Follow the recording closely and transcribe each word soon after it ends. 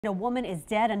A woman is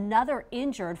dead, another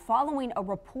injured following a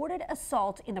reported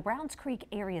assault in the Browns Creek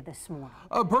area this morning.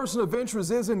 A person of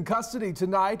interest is in custody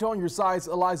tonight. On your sides,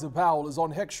 Eliza Powell is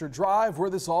on Heckscher Drive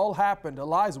where this all happened.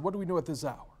 Eliza, what do we know at this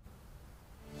hour?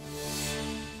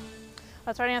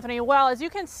 That's right, Anthony. Well, as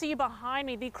you can see behind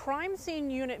me, the crime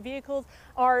scene unit vehicles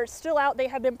are still out. They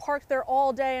have been parked there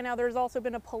all day, and now there's also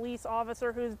been a police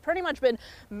officer who's pretty much been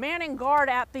manning guard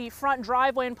at the front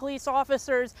driveway and police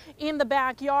officers in the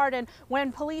backyard. And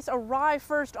when police arrived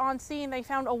first on scene, they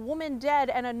found a woman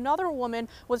dead and another woman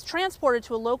was transported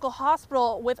to a local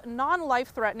hospital with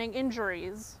non-life-threatening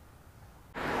injuries.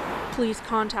 Police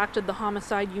contacted the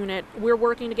homicide unit. We're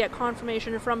working to get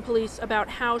confirmation from police about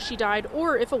how she died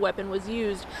or if a weapon was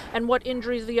used and what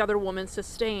injuries the other woman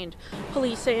sustained.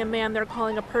 Police say a man they're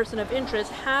calling a person of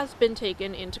interest has been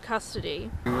taken into custody.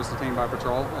 He was detained by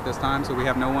patrol at this time, so we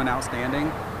have no one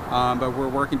outstanding. But we're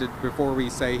working to, before we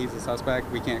say he's a suspect,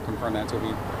 we can't confirm that until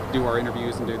we do our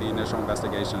interviews and do the initial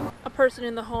investigation. A person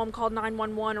in the home called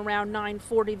 911 around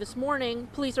 9:40 this morning.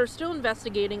 Police are still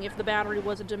investigating if the battery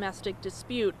was a domestic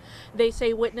dispute. They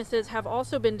say witnesses have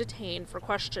also been detained for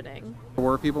questioning. There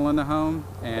were people in the home,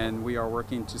 and we are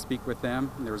working to speak with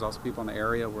them. There was also people in the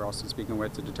area we're also speaking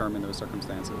with to determine those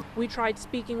circumstances. We tried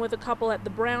speaking with a couple at the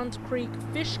Blount Creek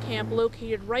fish camp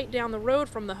located right down the road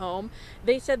from the home.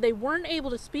 They said they weren't able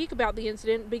to speak about the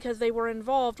incident because they were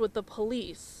involved with the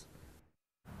police.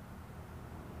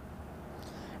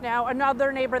 Now,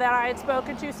 another neighbor that I had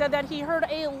spoken to said that he heard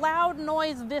a loud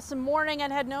noise this morning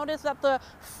and had noticed that the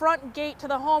front gate to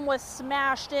the home was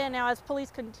smashed in. Now, as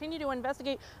police continue to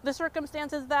investigate the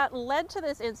circumstances that led to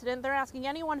this incident, they're asking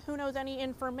anyone who knows any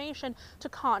information to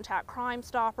contact Crime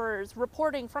Stoppers.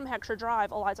 Reporting from Heckscher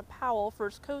Drive, Eliza Powell,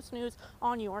 First Coast News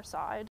on your side.